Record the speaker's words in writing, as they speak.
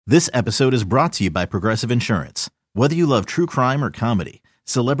This episode is brought to you by Progressive Insurance. Whether you love true crime or comedy,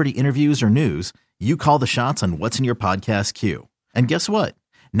 celebrity interviews or news, you call the shots on what's in your podcast queue. And guess what?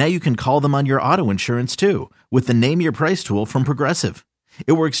 Now you can call them on your auto insurance too with the Name Your Price tool from Progressive.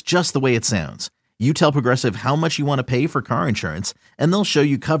 It works just the way it sounds. You tell Progressive how much you want to pay for car insurance, and they'll show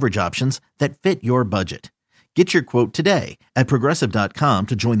you coverage options that fit your budget. Get your quote today at Progressive.com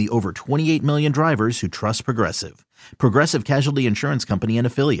to join the over 28 million drivers who trust Progressive. Progressive Casualty Insurance Company and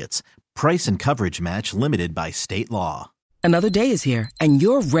Affiliates. Price and coverage match limited by state law. Another day is here, and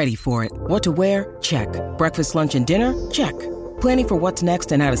you're ready for it. What to wear? Check. Breakfast, lunch, and dinner? Check. Planning for what's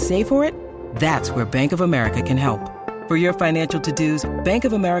next and how to save for it? That's where Bank of America can help. For your financial to-dos, Bank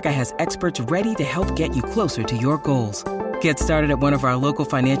of America has experts ready to help get you closer to your goals. Get started at one of our local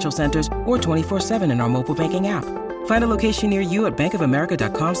financial centers or 24/7 in our mobile banking app. Find a location near you at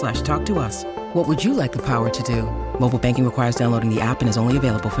bankofamerica.com/talktous. What would you like the power to do? Mobile banking requires downloading the app and is only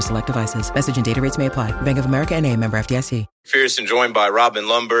available for select devices. Message and data rates may apply. Bank of America N.A., member FDIC. Fierce and joined by Robin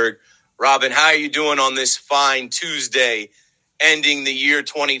Lundberg. Robin, how are you doing on this fine Tuesday, ending the year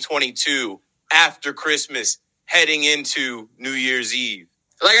 2022, after Christmas, heading into New Year's Eve?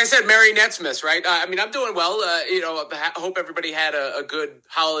 Like I said, Merry Netsmas, right? I'm doing well. I hope everybody had a good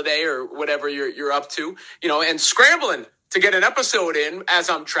holiday or whatever you're up to, and scrambling to get an episode in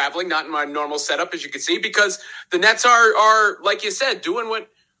as I'm traveling, not in my normal setup, as you can see, because the Nets are, like you said, doing what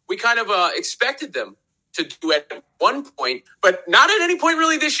we kind of expected them to do at one point, but not at any point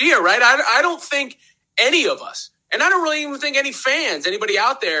really this year, right? I don't think any of us, and I don't really even think any fans, anybody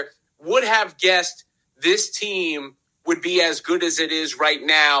out there, would have guessed this team would be as good as it is right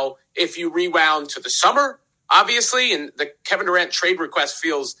now if you rewound to the summer, obviously, and the Kevin Durant trade request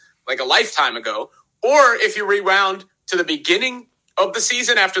feels like a lifetime ago, or if you rewound to the beginning of the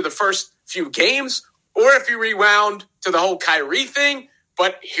season after the first few games, or if you rewound to the whole Kyrie thing.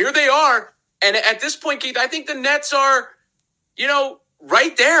 But here they are. And at this point, Keith, I think the Nets are,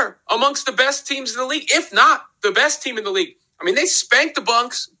 right there amongst the best teams in the league, if not the best team in the league. I mean, they spanked the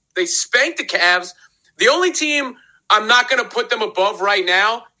Bucks. They spanked the Cavs. The only team I'm not going to put them above right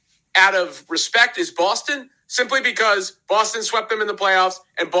now, out of respect, is Boston, simply because Boston swept them in the playoffs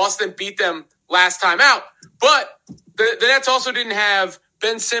and Boston beat them last time out. But the Nets also didn't have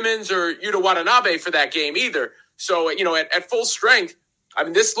Ben Simmons or Yuta Watanabe for that game either. So, at full strength, I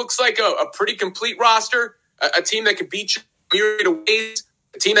mean, this looks like a pretty complete roster, a team that can beat you a myriad of ways,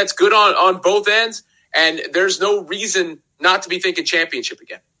 a team that's good on both ends, and there's no reason not to be thinking championship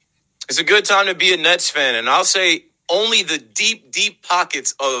again. It's a good time to be a Nets fan, and I'll say only the deep, deep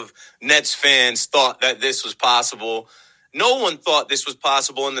pockets of Nets fans thought that this was possible. No one thought this was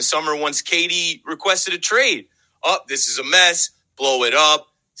possible in the summer once KD requested a trade. This is a mess. Blow it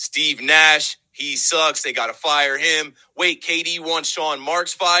up. Steve Nash, he sucks. They got to fire him. Wait, KD wants Sean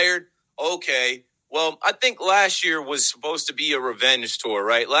Marks fired? Okay. Well, I think last year was supposed to be a revenge tour,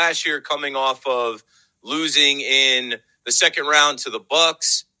 right? Last year coming off of losing in the second round to the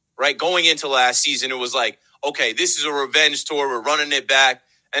Bucks, right? Going into last season, it was like, okay, this is a revenge tour. We're running it back.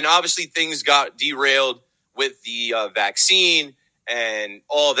 And obviously things got derailed with the vaccine and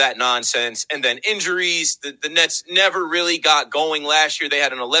all of that nonsense. And then injuries. The Nets never really got going last year. They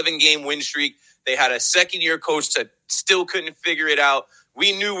had an 11-game win streak. They had a second-year coach that still couldn't figure it out.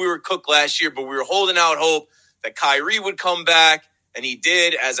 We knew we were cooked last year, but we were holding out hope that Kyrie would come back. And he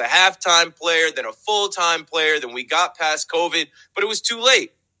did as a halftime player, then a full-time player. Then we got past COVID, but it was too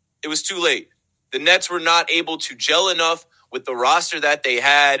late. It was too late. The Nets were not able to gel enough with the roster that they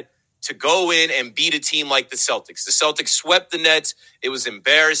had to go in and beat a team like the Celtics. The Celtics swept the Nets. It was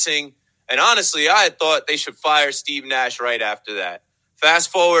embarrassing. And honestly, I had thought they should fire Steve Nash right after that. Fast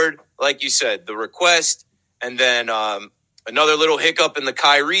forward, like you said, the request, and then another little hiccup in the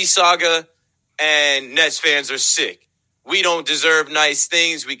Kyrie saga, and Nets fans are sick. We don't deserve nice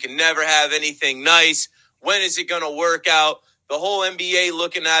things. We can never have anything nice. When is it going to work out? The whole NBA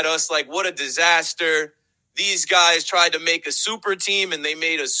looking at us like, what a disaster. These guys tried to make a super team and they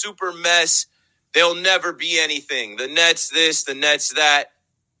made a super mess. They'll never be anything. The Nets this, the Nets that,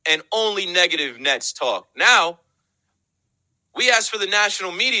 and only negative Nets talk. Now, we asked for the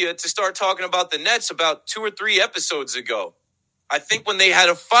national media to start talking about the Nets about 2 or 3 episodes ago. I think when they had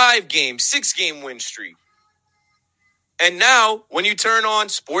a 5-game, 6-game win streak. And now, when you turn on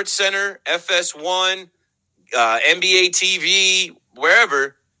SportsCenter, FS1, NBA TV,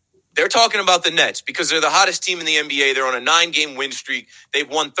 wherever, they're talking about the Nets because they're the hottest team in the NBA. They're on a 9-game win streak. They've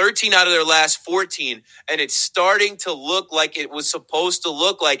won 13 out of their last 14, and it's starting to look like it was supposed to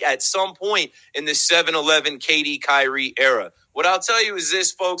look like at some point in the 7-11 KD Kyrie era. What I'll tell you is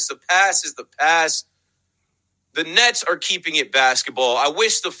this, folks, the past is the past. the Nets are keeping it basketball. I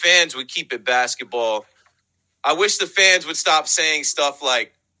wish the fans would keep it basketball. I wish the fans would stop saying stuff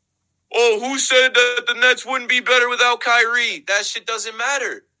like, oh, who said that the Nets wouldn't be better without Kyrie? That shit doesn't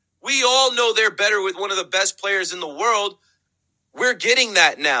matter. We all know they're better with one of the best players in the world. We're getting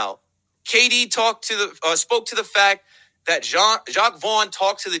that now. KD spoke to the fact that Jacques Vaughn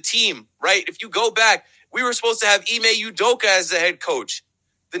talked to the team, right? If you go back, we were supposed to have Ime Udoka as the head coach.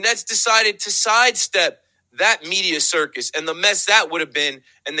 The Nets decided to sidestep that media circus and the mess that would have been,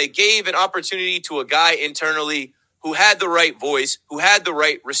 and they gave an opportunity to a guy internally who had the right voice, who had the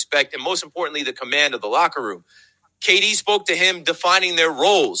right respect, and most importantly, the command of the locker room. KD spoke to him defining their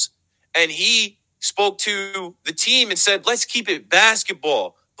roles, and he spoke to the team and said, let's keep it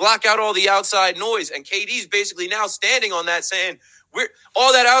basketball, block out all the outside noise. And KD's basically now standing on that saying,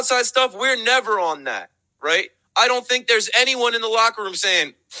 all that outside stuff, we're never on that, right? I don't think there's anyone in the locker room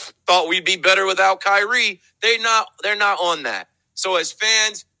saying, thought we'd be better without Kyrie. They're not on that. So as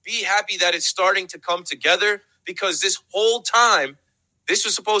fans, be happy that it's starting to come together, because this whole time, this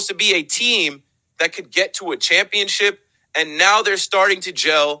was supposed to be a team that could get to a championship, and now they're starting to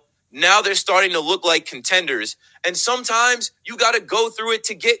gel. Now they're starting to look like contenders. And sometimes you got to go through it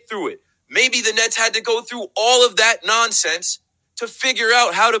to get through it. Maybe the Nets had to go through all of that nonsense to figure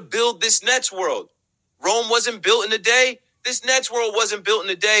out how to build this Nets world. Rome wasn't built in a day. This Nets world wasn't built in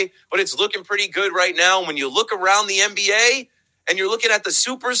a day, but it's looking pretty good right now. And when you look around the NBA and you're looking at the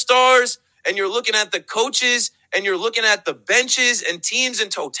superstars and you're looking at the coaches and you're looking at the benches and teams in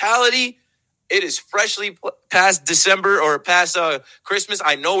totality, it is freshly past December or past Christmas.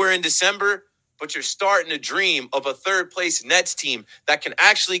 I know we're in December, but you're starting to dream of a third-place Nets team that can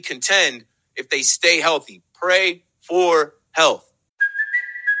actually contend if they stay healthy. Pray for health.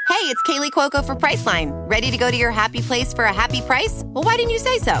 Hey, it's Kaylee Cuoco for Priceline. Ready to go to your happy place for a happy price? Well, why didn't you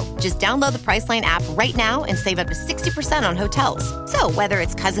say so? Just download the Priceline app right now and save up to 60% on hotels. So whether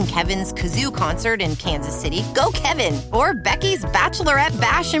it's Cousin Kevin's Kazoo Concert in Kansas City, go Kevin, or Becky's Bachelorette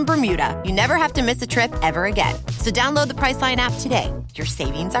Bash in Bermuda, you never have to miss a trip ever again. So download the Priceline app today. Your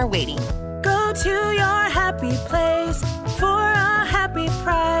savings are waiting. Go to your happy place for a happy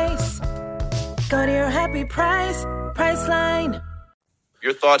price. Go to your happy price, Priceline.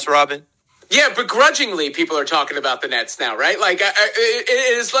 Your thoughts, Robin? Yeah, begrudgingly, people are talking about the Nets now, right? Like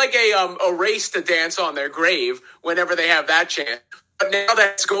it is like a race to dance on their grave whenever they have that chance. But now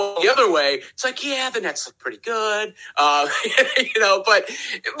that's going the other way. It's like, yeah, the Nets look pretty good, But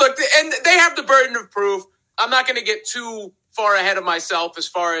look, and they have the burden of proof. I'm not going to get too far ahead of myself as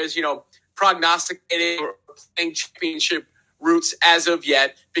far as prognosticating or playing championship routes as of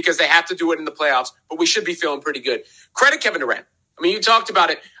yet, because they have to do it in the playoffs. But we should be feeling pretty good. Credit Kevin Durant. I mean, you talked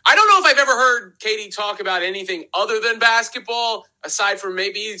about it. I don't know if I've ever heard KD talk about anything other than basketball, aside from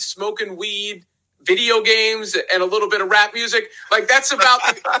maybe smoking weed, video games, and a little bit of rap music. Like, that's about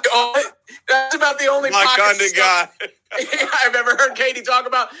the only my kind of guy I've ever heard KD talk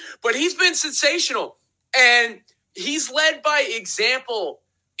about. But he's been sensational, and he's led by example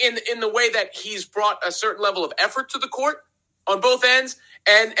in the way that he's brought a certain level of effort to the court on both ends.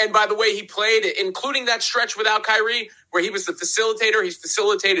 And by the way he played, including that stretch without Kyrie, where he was the facilitator. He's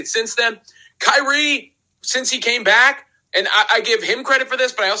facilitated since then. Kyrie, since he came back, and I give him credit for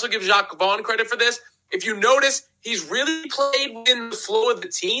this, but I also give Jacques Vaughn credit for this. If you notice, he's really played within the flow of the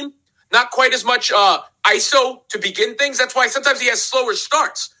team. Not quite as much ISO to begin things. That's why sometimes he has slower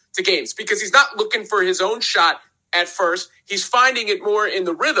starts to games, because he's not looking for his own shot at first. He's finding it more in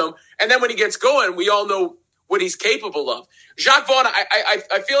the rhythm. And then when he gets going, we all know what he's capable of. Jacques Vaughn,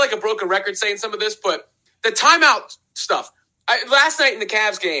 I feel like a broken record saying some of this, but the timeout stuff. Last night in the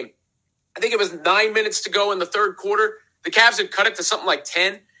Cavs game, I think it was 9 minutes to go in the third quarter. The Cavs had cut it to something like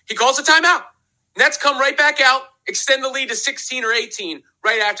 10. He calls a timeout. Nets come right back out, extend the lead to 16 or 18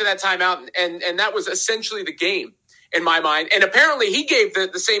 right after that timeout, and that was essentially the game in my mind. And apparently he gave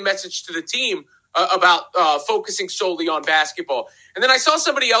the same message to the team about focusing solely on basketball. And then I saw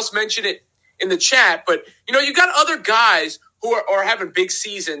somebody else mention it in the chat, but you got other guys who are having big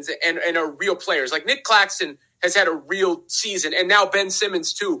seasons and are real players. Like Nick Claxton has had a real season, and now Ben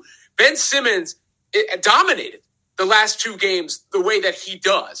Simmons too. Ben Simmons dominated the last two games the way that he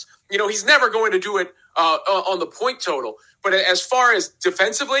does. He's never going to do it on the point total, but as far as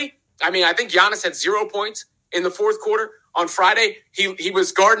defensively, I mean, I think Giannis had 0 points in the fourth quarter. On Friday, he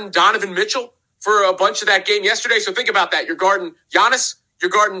was guarding Donovan Mitchell for a bunch of that game yesterday. So think about that. You're guarding Giannis,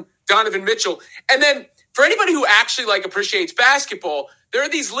 you're guarding Donovan Mitchell. And then for anybody who actually appreciates basketball, there are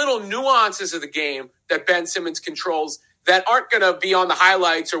these little nuances of the game that Ben Simmons controls that aren't going to be on the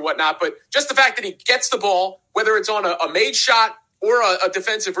highlights or whatnot. But just the fact that he gets the ball, whether it's on a made shot or a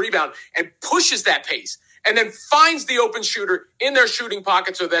defensive rebound, and pushes that pace and then finds the open shooter in their shooting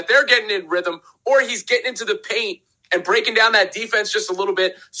pocket so that they're getting in rhythm, or he's getting into the paint and breaking down that defense just a little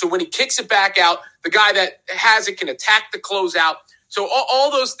bit. So when he kicks it back out, the guy that has it can attack the closeout. So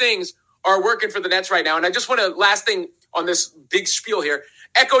all those things are working for the Nets right now. And I just want to, last thing on this big spiel here,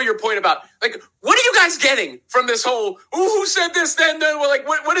 echo your point about, like, what are you guys getting from this whole, who said this then? Well, like,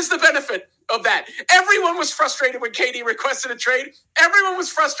 what is the benefit of that? Everyone was frustrated when KD requested a trade. Everyone was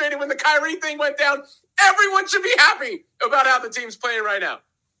frustrated when the Kyrie thing went down. Everyone should be happy about how the team's playing right now.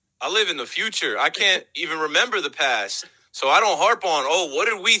 I live in the future. I can't even remember the past. So I don't harp on, what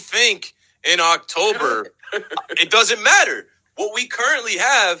did we think in October? It doesn't matter. What we currently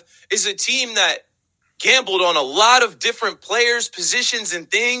have is a team that gambled on a lot of different players, positions, and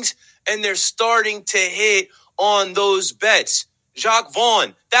things, and they're starting to hit on those bets. Jacques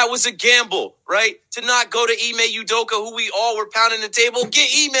Vaughn, that was a gamble, right? To not go to Ime Udoka, who we all were pounding the table. Get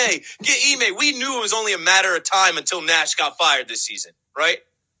Ime. We knew it was only a matter of time until Nash got fired this season, right?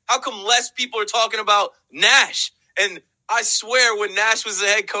 How come less people are talking about Nash? And I swear when Nash was the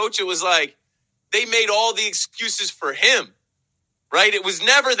head coach, it was like they made all the excuses for him, right? It was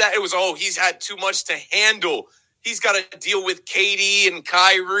never that it was, he's had too much to handle. He's got to deal with KD and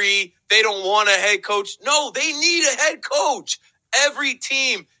Kyrie. They don't want a head coach. No, they need a head coach. Every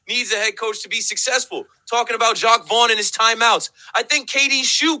team needs a head coach to be successful. Talking about Jacques Vaughn and his timeouts. I think KD's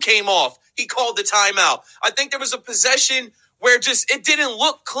shoe came off. He called the timeout. I think there was a possession where it didn't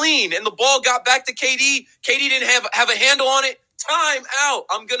look clean and the ball got back to KD. KD didn't have a handle on it. Time out.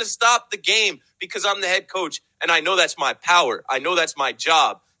 I'm going to stop the game because I'm the head coach and I know that's my power. I know that's my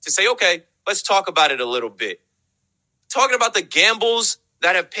job to say, okay, let's talk about it a little bit. Talking about the gambles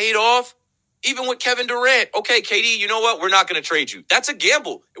that have paid off, even with Kevin Durant. Okay, KD, you know what? We're not going to trade you. That's a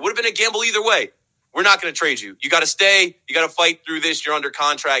gamble. It would have been a gamble either way. We're not going to trade you. You got to stay. You got to fight through this. You're under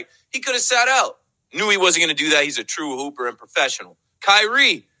contract. He could have sat out. Knew he wasn't going to do that. He's a true hooper and professional.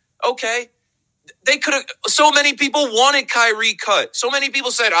 Kyrie, okay. They could have, so many people wanted Kyrie cut. So many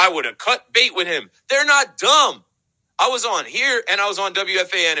people said, I would have cut bait with him. They're not dumb. I was on here and I was on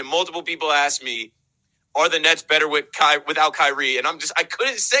WFAN and multiple people asked me, are the Nets better without Kyrie? And I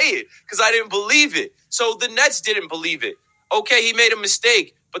couldn't say it because I didn't believe it. So the Nets didn't believe it. Okay, he made a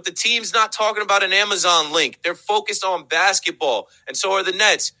mistake, but the team's not talking about an Amazon link. They're focused on basketball. And so are the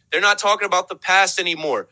Nets. They're not talking about the past anymore.